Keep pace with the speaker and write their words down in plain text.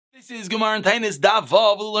This is Gemara and Tainis Daf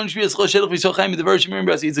Vav. We'll learn Shvius Choshelach V'Sochaim with the version.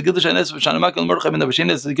 Remember, it's a good Shanes of Shanamak and Mordechai and the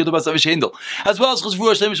Vashin. It's a good Bas of Shendel. As well as Chosvu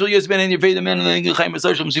Hashem Shul Yosben and your favorite man and the Chaim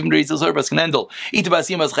Basar Shem Sivim Reis Zar Bas Knendel. Eat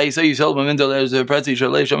Basim as Chayisa Yisrael Bamendel as a Pretzi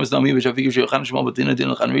Shalei Shamas Nami V'Shafiq Shulchan Shmal Batina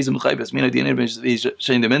Din Chan Rizim Chai Basmina Din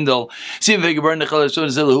Shein the Mendel. Sim Vegaber Nechal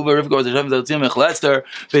Shon Zil Huber Rivgor the Shem Zaltim Echlester.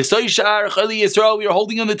 V'Soy Shar Chali Yisrael. We are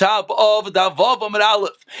holding on the top of Daf Vav Amar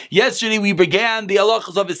Aleph. Yesterday we began the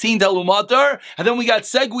halachas of Esin Talumatar, and then we got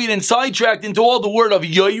segued and sidetracked into all the word of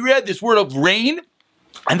Yoyred, this word of rain.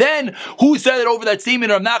 And then, who said it over that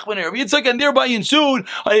statement of Nachman and Rav Yitzchak, and thereby ensued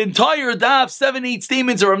an entire daf, 7-8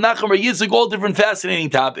 statements of Rav Nachman and Rav Yitzchak, all different fascinating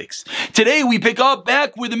topics. Today, we pick up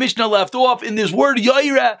back where the Mishnah left off in this word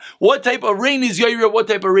Yoyre. What type of rain is Yoyre? What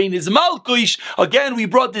type of rain is Malkush? Again, we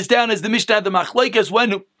brought this down as the Mishnah had the Machlekes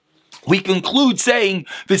when we conclude saying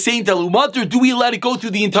the Saint Talumatar, do we let it go through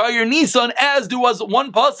the entire Nisan, as there was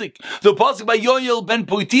one pasuk, the pasuk by Yoel ben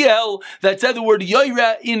Potiel, that said the word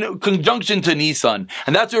Yoyra in conjunction to Nisan.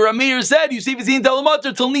 And that's what Rameir said, you see the Saint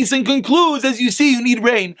Talumatar till Nisan concludes, as you see, you need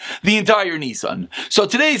rain the entire Nisan. So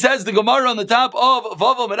today says the Gemara on the top of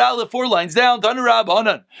Vav Amar Aleph, 4 lines down, Tanu Rab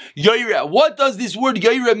Hanan, Yoyra. What does this word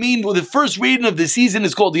Yoyra mean? Well, the first rain of the season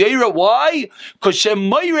is called Yoyra. Why? Because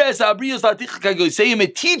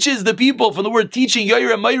it teaches the people, from the word teaching,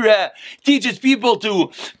 Yoyre Mayre, teaches people to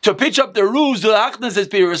pitch up their roofs, to the Hachnas as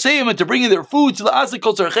Peiraseyim, and to bring in their food, to the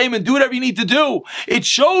Asakol Tzarcheim, and do whatever you need to do. It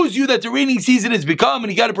shows you that the rainy season has become,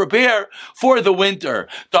 and you got to prepare for the winter.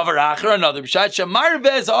 Davar Acher, another Pshat,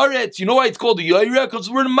 Shemarveh Aretz. You know why it's called the Yoyre? Because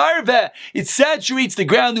the word Marveh, it saturates the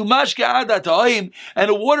ground, Umashka Adat Ha'im, and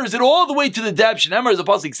it waters it all the way to the depth. Shenemar, as the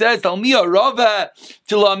Pasuk says, Talmiya Rava,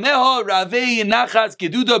 Tilameha, Ravei, Nachas,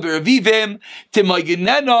 Geduda, Beravivim,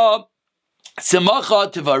 Timaginena,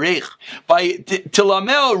 Semacha Tivarech. By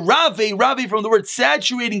Tilamel Rave from the word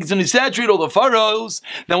saturating, it's going to saturate all the furrows.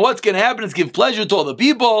 Then what's going to happen is give pleasure to all the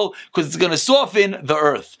people, because it's going to soften the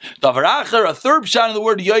earth. Davar Acher, a third pshat in the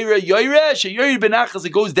word Yoyre, Sheyoyre benachas, it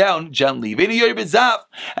goes down gently. Veni Yoyre bezaf,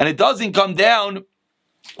 and it doesn't come down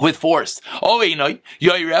with force. Oh, maybe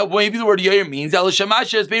the word Yoyer means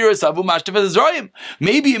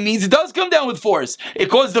maybe it means it does come down with force. It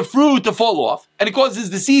causes the fruit to fall off, and it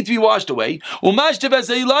causes the seed to be washed away, and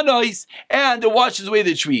it washes away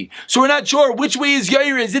the tree. So we're not sure which way is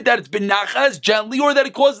Yoyer. Is it that it's been nachas gently, or that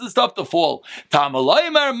it causes the stuff to fall?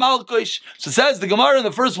 So says the Gemara in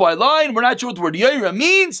the first white line, we're not sure what the word Yoyer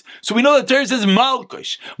means, so we know that Torah says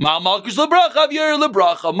Malkush. Malkush lebracha, Yoyer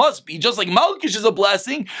lebracha. Must be, just like Malkush is a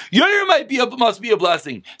blessing, Yoyer must be a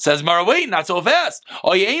blessing. Says Mara, wait, not so fast.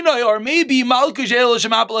 Or maybe Malkush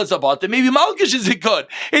maybe Malkush is good.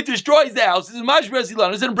 It destroys the houses and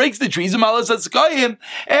breaks the trees and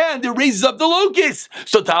it raises up the locusts.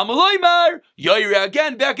 So Tamaloymar, Yoyer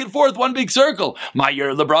again, back and forth, one big circle. My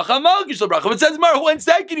Yoyer lebracha, Malkush lebracha. But says Mara, 1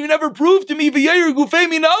 second, you never proved to me Yoyer gufei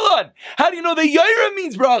minalan. How do you know that Yoyer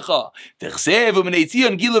means bracha?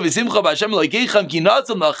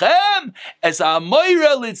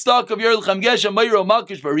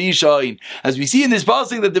 As we see in this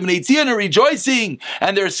passage that the Bnei Tzion are rejoicing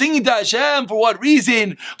and they're singing to Hashem. For what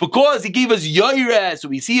reason? Because He gave us Yoyre. So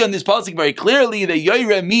we see on this passage very clearly that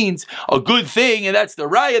Yoyre means a good thing, and that's the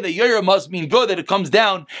raya, that Yoyre must mean good, that it comes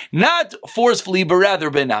down not forcefully but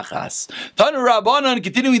rather benachas. Tanu Rabbanan,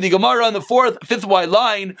 continuing the Gemara on the 5th white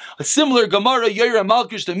line, a similar Gemara, Yoyre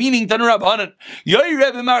Malkush, the meaning Tanu Rabbanan,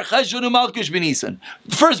 Yoyre b'mar Cheshvan u'Malkush b'Nisan.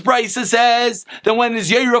 The first brisa says, then when does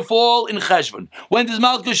Yoyre fall? In Cheshvan. When does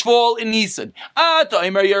Malkush fall? In Nisan.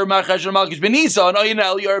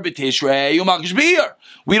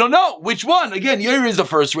 We don't know which one. Again, Yoyre is the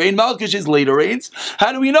first rain, Malkush is later rains.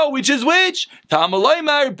 How do we know which is which? So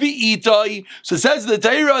says the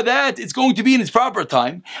Torah that it's going to be in its proper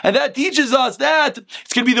time, and that teaches us that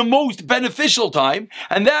it's going to be the most beneficial time,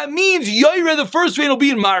 and that means Yoyre, the first rain, will be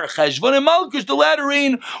in Mar Cheshvan, and Malkush, the latter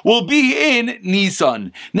rain, will be in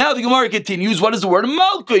Nisan. Now the Gemara continues. What does the word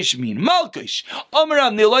Malkush mean? Malkush.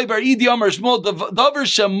 Amram Nilay Bar Idi Amar Shmuel Davar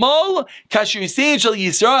Shemal Kasher Yisrael Shel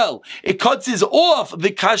Yisrael. It cuts off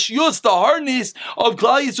the kashyus, the hardness of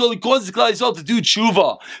Klal Yisrael. It causes Klal Yisrael to do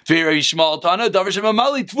tshuva. Very Shmal Tana Davar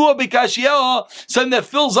Shemamali Tvua Bekashiyah. Something that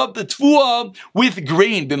fills up the tvua with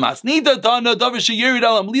grain. B'masnita Tana Davar Sheyerid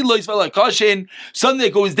Alam Lilois Velakashin. Something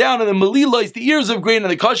that goes down on the melilois, the ears of grain,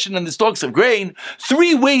 and the kashin and the stalks of grain.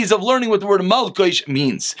 3 ways of learning what the word Malkush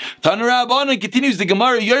means. Tanu Rabbanan continues the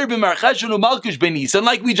Gemara, Yoyer b'mar Cheshvan u'Malkush b'Nisan,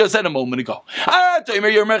 like we just said a moment ago.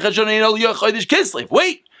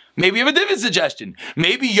 Wait, Maybe you have a different suggestion.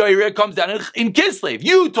 Maybe Yoira comes down in Kislev.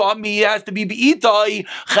 You taught me it has to be Be'itai.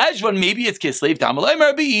 Cheshvan, maybe it's Kislev.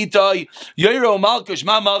 Tamalaymer Be'itai. Yoira Malkush,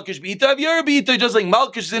 Ma Malkush Be'itai. Yoira Be'itai, just like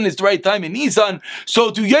Malkush is in its right time in Nisan,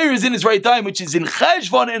 so to Yoira is in its right time, which is in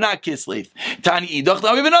Cheshvan and not Kislev. Tani Idach,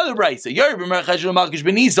 now we have another brisa. Yoira B'mer Cheshvan Malkush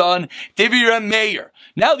B'Nisan, Tivira Meir.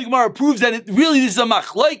 Now the Gemara proves that this is a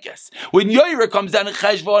machlokes. When Yoira comes down in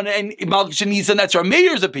Cheshvan and Malkush and Nisan, that's our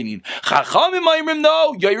Meir's opinion. Chachamim Ma'imrim,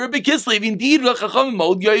 no, Yoira B'Kislev. Indeed, Chachamim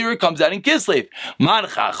mode Yoira comes out in Kislev. Man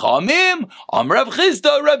Chachamim, Rav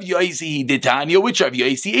Chisda, Rav Yosi, Ditanya, which Rav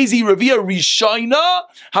Yosi, Ezi Ravia Rishayna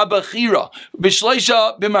Habachira,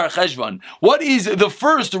 Bishleisha B'Mar Cheshvan. What is the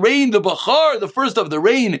first rain, the Bachar, the first of the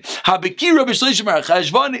rain, Habakira Bishleisha B'Mar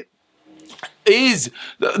Cheshvan? Is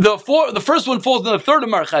the first one falls in the third of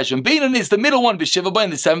Mar Cheshvan. Beinan is the middle one, B'Shiva Bay,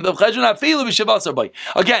 and the seventh of Cheshvan. Hafeilu B'Shiva Asar Bay.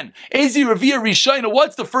 Again, Ezi Ravia Rishayna.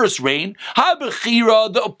 What's the first rain?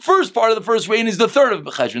 HaBechira. The first part of the first rain is the third of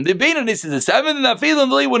Cheshvan. The Beinan is the seventh, and Hafeilu,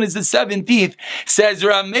 the late one is the 17th. Says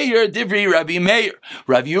Rav Meir, Divri Rabbi Meir.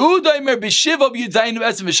 Rav Yehuda Omer B'Shiva B'Yudzayin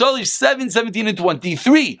V'Esem V'Shalish 7, 17, and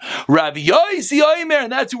 23. Rav Yosi Omer,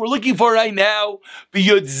 and that's what we're looking for right now.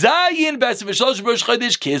 B'Yudzayin V'Esem V'Shalish B'Rosh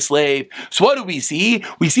Chodesh Kislev. So what do we see?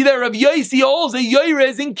 We see that Rav Yosi holds a Yoira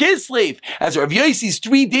is in Kislev. As Rav Yosi's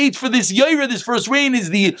 3 dates for this Yoira, this first rain, is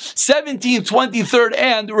the 17th, 23rd,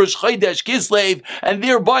 and Rosh Chodesh Kislev, and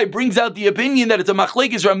thereby brings out the opinion that it's a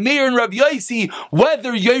machlekes Rav Meir and Rav Yosi,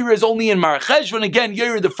 whether Yoira is only in Mar Cheshvan, again,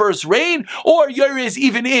 Yoira the first rain, or Yoira is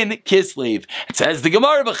even in Kislev. It says the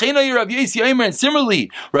Gemara, V'cheina Rav Yosi Omer, and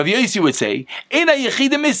similarly, Rav Yosi would say, Eina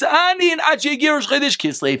Yechidim Mis'anin Ad She'yagir Rosh Chodesh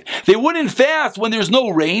Kislev. They wouldn't fast when there's no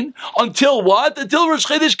rain, until what? Until Rosh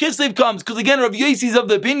Chodesh Kislev comes. Because again, Rav Yosi is of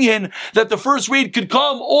the opinion that the first rain could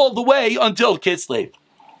come all the way until Kislev.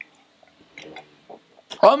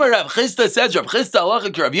 Amar Rav Chisda says, Rav Chisda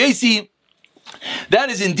halacha Rav Yosi, that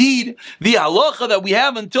is indeed the halacha that we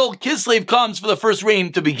have until Kislev comes for the first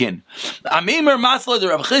rain to begin. Amimer Masla de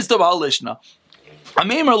Rav Chisda b'Halishna.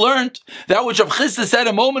 Ameimer learned that which Rav Chisda said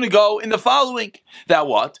a moment ago in the following. That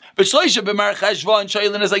what? B'shleisha b'Mar Cheshvan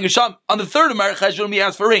shaylin is like Yisham. On the third of Mar Cheshvan we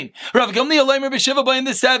ask for rain. Rav Gamliel leimer b'Shiva Bay in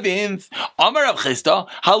the 7th. Amar Rav Chisda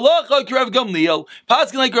halacha like Rav Gamliel.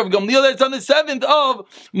 Paskin like Rav Gamliel that it's on the 7th of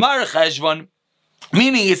Mar Cheshvan.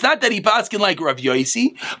 Meaning, it's not that he paskin like Rav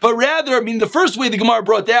Yosi, but rather, the first way the Gemara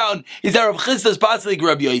brought down is that Rav Chisda's paskin like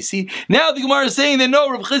Rav Yosi. Now the Gemara is saying that no,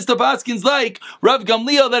 Rav Chisda paskin's like Rav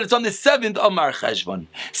Gamliel, that it's on the 7th of Mar Cheshvan.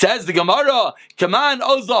 Says the Gemara, Kaman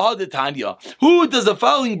Ozah Hadatanya. Who does the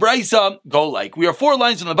following brisa go like? We are 4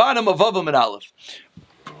 lines on the bottom of Vavam and Aleph.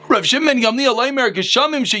 Rav Shimon Gamliel Leimer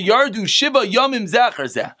Geshamim Sheyardu Shiva Yamim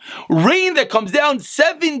Zacharza. Rain that comes down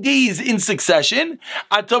 7 days in succession.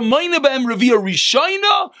 Atamayna B'Em Ravia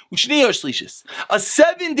Rishayna U'Shnei Shlishis. A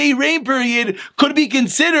 7-day rain period could be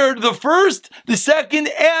considered the first, the second,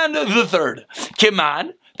 and the third.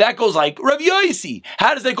 Kiman. That goes like Rav Yosi.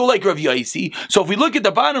 How does that go like Rav Yosi? So if we look at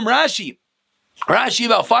the bottom Rashi,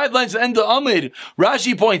 about 5 lines at the end of Amid,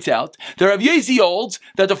 Rashi points out that Rav Yosi holds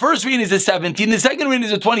that the first rain is the 17th, the second rain is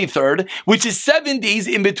the 23rd, which is 7 days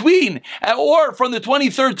in between. Or from the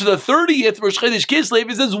 23rd to the 30th, Rosh Chodesh Kislev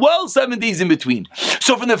is as well 7 days in between.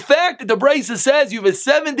 So from the fact that the Brisa says you have a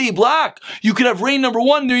 7-day block, you could have rain number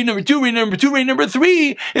 1, rain number 2, rain number 2, rain number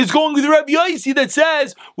 3, is going with Rav Yosi that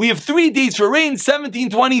says we have 3 days for rain, 17,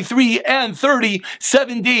 23, and 30,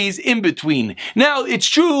 7 days in between. Now, it's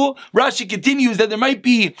true, Rashi continues that there might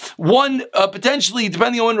be one, potentially,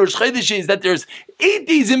 depending on when Rosh Chodesh is, that there's 8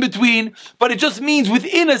 days in between, but it just means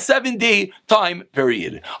within a 7-day time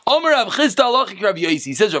period. Omer Rav Chisda halacha Rav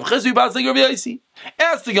Yosi. Says Rav Chisda b'as like Rav Yosi.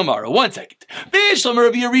 Ask the Gemara, 1 second.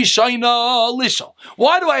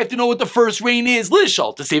 Why do I have to know what the first rain is?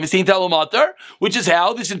 Lishal, to save a Saint Elamatar, which is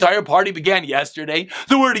how this entire party began yesterday.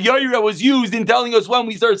 The word Yaira was used in telling us when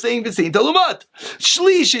we start saying the Saint Elamat.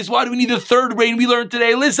 Shlish is why do we need the third rain we learned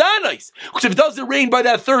today? Lisanais. Because if it doesn't rain by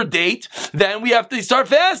that third date, then we have to start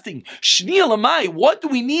fasting. Shni Elamai, what do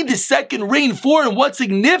we need the second rain for, and what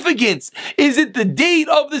significance is it the date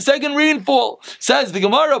of the second rainfall? Says the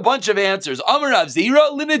Gemara, a bunch of answers. Amar Rav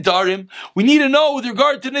Zira l'nedarim. We need to know with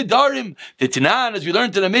regard to nedarim. The Tanan, as we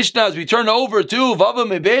learned in the Mishnah, as we turn over to Vava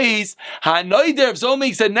Mebeis, Hanoider, if someone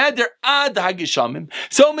makes a neder ad hagishamim,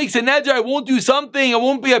 someone makes a neder, I won't do something, I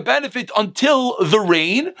won't be a benefit until the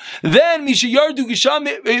rain. Then Mishayardu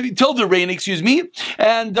Gishamim, till the rain,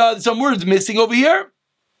 and some words missing over here.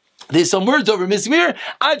 There's some words over Mismir,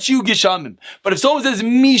 Achu Geshamim. But if someone says,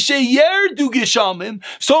 Mishayer du Geshamim,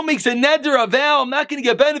 someone makes a neder, a vow, I'm not going to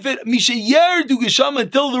get benefit, Mishayer du Geshamim,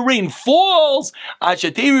 until the rain falls,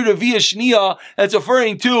 Achateri Ravia Shnia, that's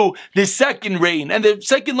referring to the second rain. And the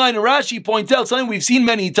second line of Rashi points out something we've seen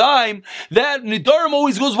many times, that Nidarim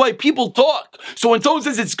always goes by people talk. So when someone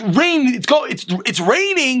says it's raining, it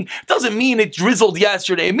doesn't mean it drizzled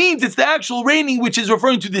yesterday. It means it's the actual raining, which is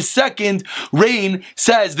referring to the second rain,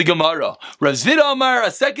 says the Gemara. Rav Zvida Amar,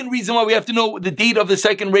 a second reason why we have to know the date of the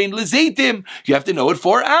second rain, Lezeitim, you have to know it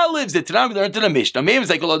for olives. The Tanam learned in the Mishnah.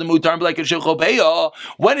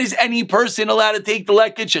 When is any person allowed to take the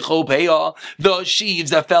leket shechopeya, the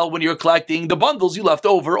sheaves that fell when you're collecting, the bundles you left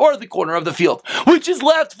over, or the corner of the field, which is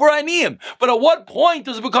left for aniyim? But at what point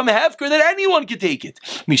does it become a hefker that anyone can take it?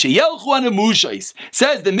 Mishayelchu anemushais,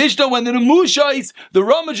 says the Mishnah, when the nemushais, the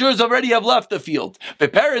rummagers already have left the field.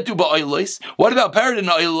 What about parrot and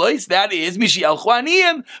oilos? That is Mishiel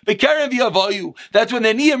Chwaniyim Bekarev Yavayu. That's when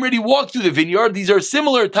the Niyim already walked through the vineyard. These are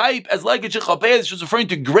similar type as like a Chechapeh, which is referring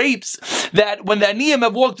to grapes. That when the Niyim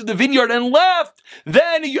have walked through the vineyard and left,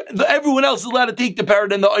 then everyone else is allowed to take the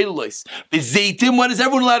parrot and the oilos. Bezeitim, when is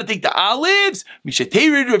everyone allowed to take the olives?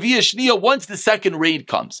 Mishaterid Ravia Shnia, once the second rain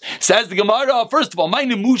comes. Says the Gemara. First of all, my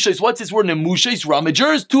nemushais. What's this word nemushais?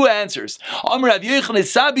 Rummagers. Two answers. Amr Rav Yochanan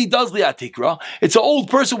Sabi does liatikra. It's an old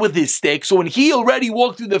person with his stick. So when he already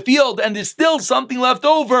walked through the field and there's still something left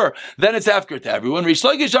over, then it's after to everyone. It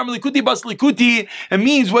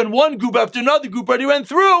means when one group after another group already went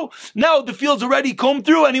through, now the field's already combed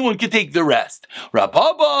through, anyone can take the rest. Rabba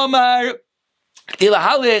Amar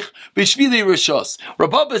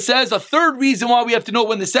Rabba says a third reason why we have to know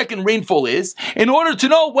when the second rainfall is, in order to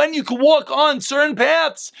know when you can walk on certain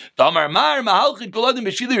paths. These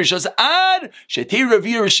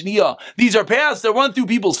are paths that run through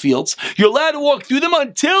people's fields. You're allowed to walk through them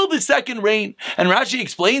until the second rain. And Rashi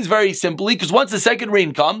explains very simply, because once the second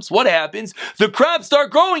rain comes, what happens? The crops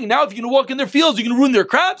start growing. Now if you're going to walk in their fields, you're going to ruin their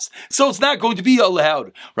crops, so it's not going to be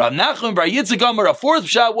allowed. Rav Nachman Bar Yitzchak Amar, a fourth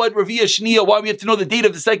shot, what Ravia Shnia, why we have to know the date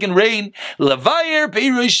of the second rain. Levayer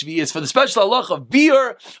Peirosh Shvi is for the special halach of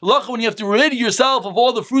beer, halach when you have to rid yourself of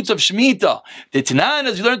all the fruits of Shemitah. The Tanan,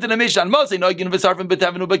 as you learned in the Mishnah,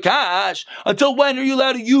 until when are you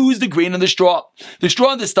allowed to use the grain and the straw? The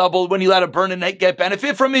straw and the stubble, when you're allowed to burn and get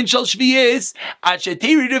benefit from it, Shal Shvi is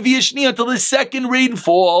until the second rain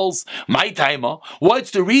falls. My timer. What's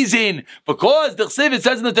the reason? Because the Chsiv, it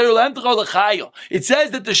says in the Torah, it says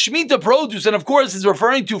that the Shemitah produce, and of course is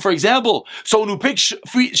referring to, for example, someone who picks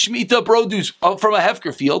Shemitah produce from a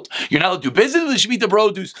Hefker field, you're not allowed to do business with the Shemitah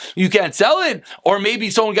produce, you can't sell it. Or maybe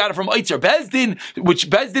someone got it from Eitzer Bezdin, which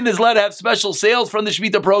Bezdin is allowed to have special sales from the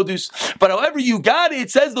Shemitah produce. But however you got it,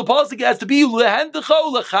 it says the pasuk has to be lehendecha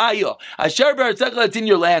lechaya asher b'artzecha, that's in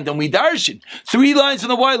your land. And we darshan 3 lines from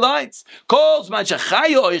the white lines. Calls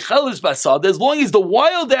machachaya oichelis basad. As long as the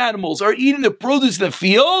wild animals are eating the produce in the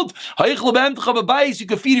field, you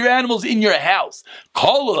can feed your animals in your house.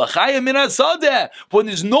 When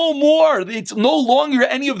there's no more, it's no longer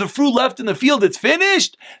any of the fruit left in the field, it's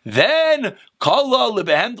finished, then you're not allowed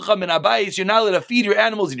to feed your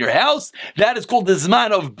animals in your house. That is called the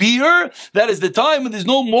Zman of beer. That is the time when there's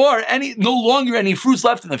no longer any fruits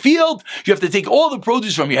left in the field. You have to take all the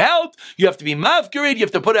produce from your house. You have to be mafkarid. You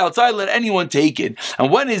have to put it outside, let anyone take it.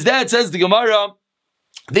 And when is that, says the Gemara?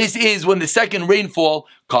 This is when the second rainfall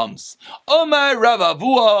comes. Omar Rav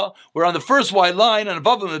Avua, we're on the first white line on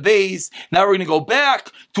above the base. Now we're going to go back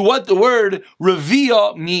to what the word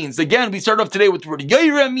Revia means. Again, we start off today with the word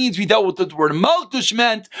Yaira means. We dealt with what the word Malkush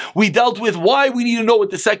meant. We dealt with why we need to know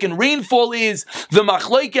what the second rainfall is. The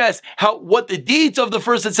Machlaikas, what the dates of the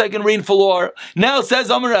first and second rainfall are. Now says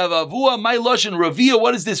Omar Rav Avua, my Lashon Revia.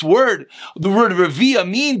 What is this word? The word Revia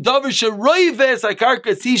mean Davar Sheroives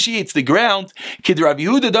Akarka satiates the ground. Kid Rav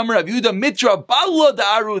Yehuda, Damar Rav Yehuda, Mitra Bala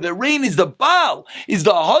Daru. The rain is the Baal, is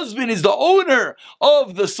the husband, is the owner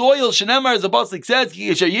of the soil. Shenemar, as the Pasuk says,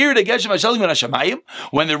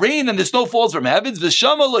 when the rain and the snow falls from heavens,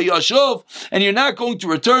 and you're not going to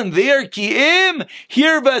return there. It's going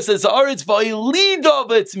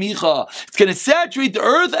to saturate the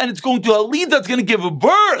earth, and it's going to alida, it's going to give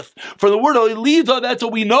birth. For the word alida, that's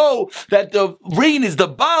what we know, that the rain is the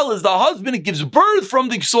Baal, is the husband, it gives birth from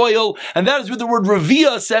the soil, and that is where the word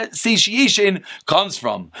revia, satiation, comes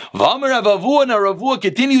from. V'amar Rav Avua, and Rav Avua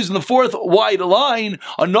continues in the fourth wide line,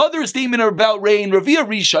 another statement about rain. Revia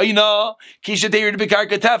Rishayna, Kishateir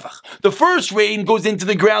Bekarka Tefach. The first rain goes into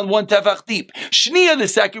the ground 1 tefach deep. Shnia, the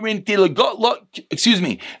second rain,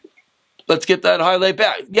 Let's get that highlight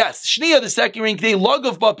back. Yes, Shnia, the second rain, log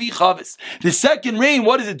of Bapi Chavis. The second rain,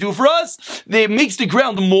 what does it do for us? It makes the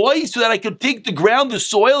ground moist so that I could take the ground, the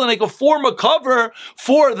soil, and I could form a cover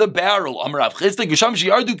for the barrel. Says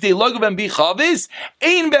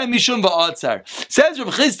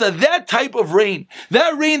Rav Chisda, that type of rain,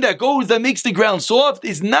 that makes the ground soft,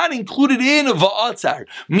 is not included in Va'atzar.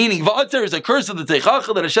 Meaning, Va'atzar is a curse of the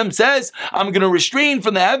Teichacha that Hashem says, I'm going to restrain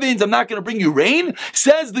from the heavens, I'm not going to bring you rain.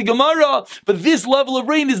 Says the Gemara, but this level of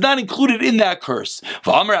rain is not included in that curse.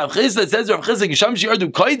 The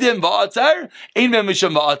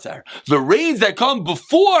rains that come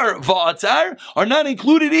before Va'atzar are not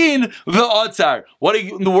included in Va'atzar. What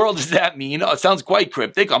in the world does that mean? It sounds quite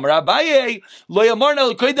cryptic. Before the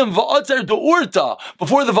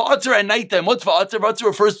Va'atzar at nighttime. What's Va'atzar? Va'atzar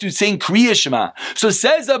refers to saying Kriya Shema. So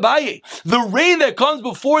says Abaye, the rain that comes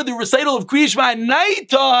before the recital of Kriya Shema at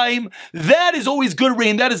nighttime, that is always good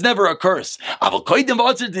rain. That is never a curse.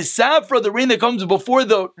 The rain that comes before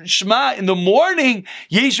the Shema in the morning,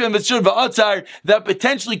 that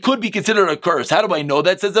potentially could be considered a curse. How do I know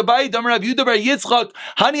that? Says Abai,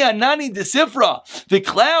 the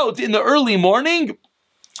clouds in the early morning,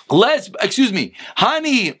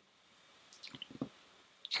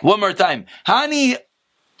 one more time. Hani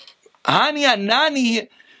Anani,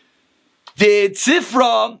 the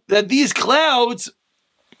Tzifra, that these clouds,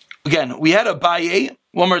 again, we had a Baye.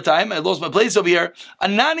 One more time, I lost my place over here.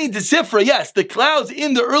 Anani Desifra, yes, the clouds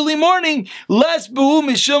in the early morning, less buhu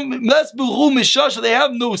mishash, they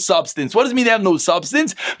have no substance. What does it mean they have no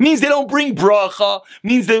substance? Means they don't bring bracha,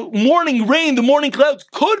 means the morning rain, the morning clouds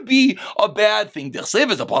could be a bad thing. The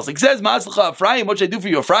Chsev, as the Pasuk says, Maslacha Ephraim, what should I do for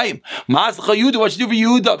you, Ephraim? Maslacha Yehuda, what should I do for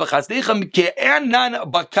Yehuda? V'chastechem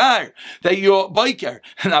ke'enan bakar, that your bakar,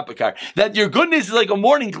 not bakar, that your goodness is like a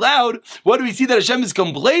morning cloud. What do we see that Hashem is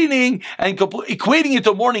complaining and equating it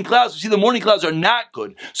to morning clouds? We see the morning clouds are not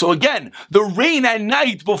good. So again, the rain at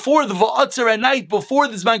night, before the Va'atzar at night, before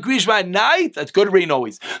the Zman Kriya Shema at night, that's good rain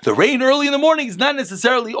always. The rain early in the morning is not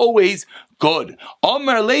necessarily always good.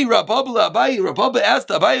 Omar lei Rabba Abaye. Rabba asked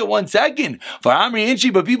Abaye 1 second. For Amri Inchi,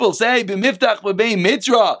 but people say b'miftach b'bei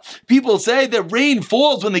mitra. People say that rain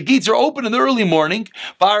falls when the gates are open in the early morning.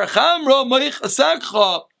 Bar chamra moich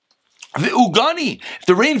asakcha. The Ugani, if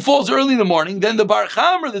the rain falls early in the morning, then the Bar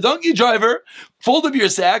Chamer, the donkey driver, fold up your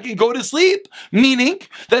sack and go to sleep. Meaning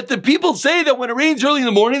that the people say that when it rains early in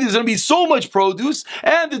the morning, there's going to be so much produce,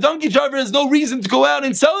 and the donkey driver has no reason to go out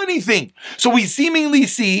and sell anything. So we seemingly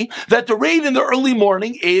see that the rain in the early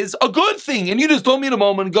morning is a good thing. And you just told me a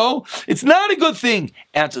moment ago, it's not a good thing.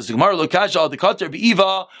 Answers the Gemara,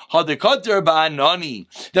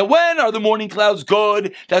 that when are the morning clouds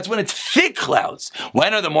good? That's when it's thick clouds.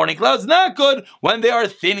 When are the morning clouds not good? When they are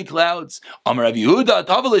thin clouds. Amar Rav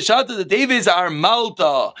Yehuda, the Davis are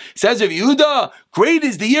Malta. Says Rav Yehuda, great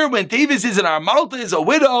is the year when Davis is in our Malta is a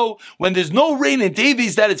widow. When there's no rain in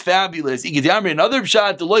Davis, that is fabulous. Another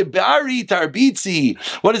shot, Bari Tarbitzi.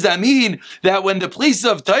 What does that mean? That when the places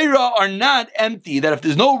of Torah are not empty, that if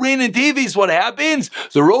there's no rain in Davis, what happens?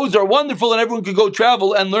 The roads are wonderful and everyone can go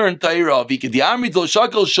travel and learn Torah. It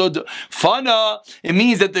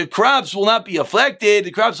means that the crops will not be affected,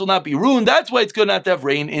 the crops will not be ruined. That's why it's good not to have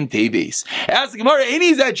rain in Davis. Ask the Gemara, any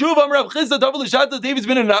is that true? Rav Chisda Davis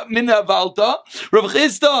been in Valta. Rav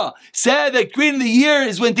Chisda said that great in the year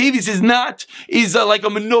is when Davis is like a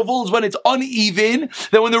manovel, is when it's uneven,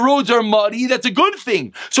 that when the roads are muddy, that's a good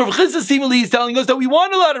thing. So Rav Chisda seemingly is telling us that we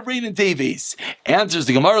want a lot of rain in Davis. Answers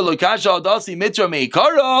the Gemara, Lokasha Hadasi Mitra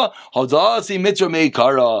Meikara, Hadasi Mitra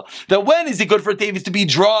Meikara. That when is it good for Davis to be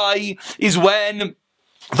dry is when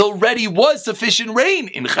there already was sufficient rain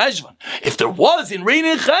in Cheshvan. If there wasn't rain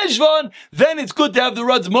in Cheshvan, then it's good to have the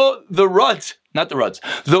roads muddy, not the ruts.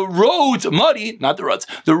 The roads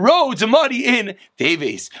muddy in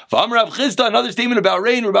Teves. V'amar Rav Chisda, another statement about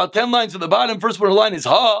rain, we're about 10 lines from the bottom. First one line is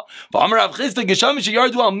ha. V'amar Rav Chisda, Gesham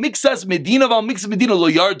sheyardu al mixas medina v'al mixas medina lo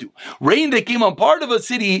yardu. Rain that came on part of a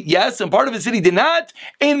city, yes, and part of a city did not.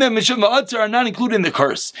 Ein them mishum v'atzar are not included in the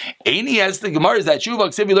curse. Eini, as the Gemara is that Shuvah,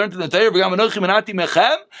 except we learned in the Torah, v'gam anochim anati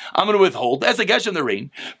mechem, I'm going to withhold. That's a gesh in the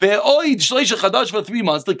rain. Ve'oid shleisha chadash for 3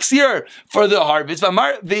 months, the ksir for the harvest.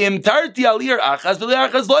 V'amar ve'imtarti alir achas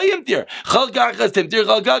v'le'achas lo yimtir. Chalk achas timtir,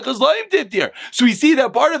 chalk achas lo yimtir. So we see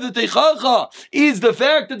that part of the teichacha is the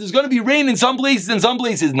fact that there's going to be rain in some places and some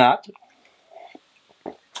places not.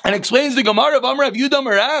 And explains the Gemara of Amar Rav Yudam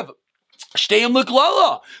Rav.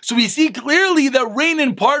 So we see clearly that rain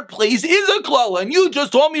in part place is a klala, and you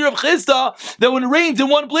just told me, Rav Chisda, that when it rains in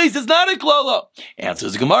one place, it's not a klala.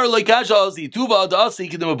 Answers the Gemara like if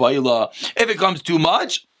it comes too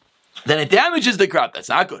much, then it damages the crop. That's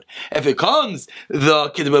not good. If it comes the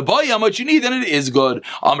kidbaboy how much you need, then it is good.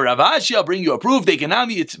 Amar Rav Ashi, I'll bring you a proof. They can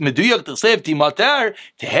it's meduyak to save timater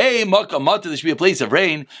tehei makamata. There should be a place of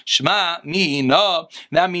rain. Shema mi na.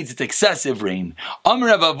 That means it's excessive rain. Amar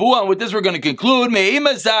Rav Avua, and with this we're going to conclude.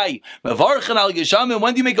 Me'imazai mevarchen al geshamim.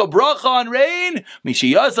 When do you make a bracha on rain?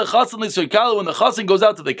 Mishiyasa chasan l'soykala. When the chasan goes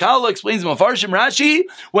out to the kala, explains Mefarshim Rashi.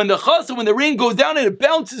 When the rain goes down and it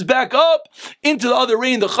bounces back up into the other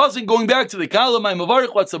rain, the chasan going back to the Kala, my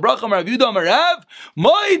Mavarich, what's the bracha, Rav Yudah, Marav?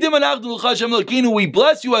 We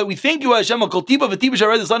bless you, we thank you, Hashem, Kol Tiba V'Tiba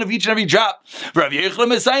Sharei, the son of each and every drop. Rav Yechla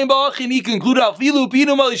Mesayim Ba'achin, he concluded, Alfilu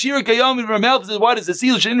Pinu Malishira Kayam, in our mouth, says, why does the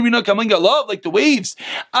seal, Shenin Rina Kaminga love, like the waves?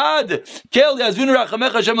 Ad, Kel Yazvinu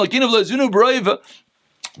Rachamech Hashem, Elkinu V'Lazunu Broi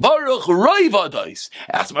Baruch Roiva dies.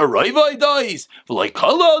 Ask my Roiva dies. Like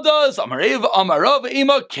Kala does. Amarav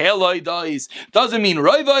Ima Kelai dies. Doesn't mean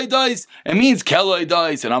Roiva dies. It means Kelai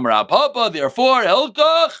dies. And Amarav Papa, therefore,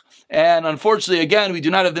 Helkach. And unfortunately, again, we do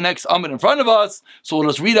not have the next Amid in front of us. So we'll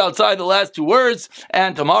just read outside the last two words.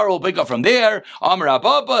 And tomorrow we'll pick up from there. Amarav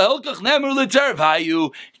Papa, Helkach Nemur L'Ter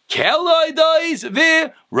Vayu. Kelai dies,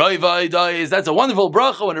 Roivai dies. That's a wonderful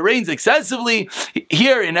bracha when it rains excessively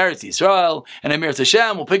here in Eretz Yisrael. And Amir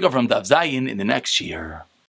Hashem will pick up from Dav Zayin in the next year.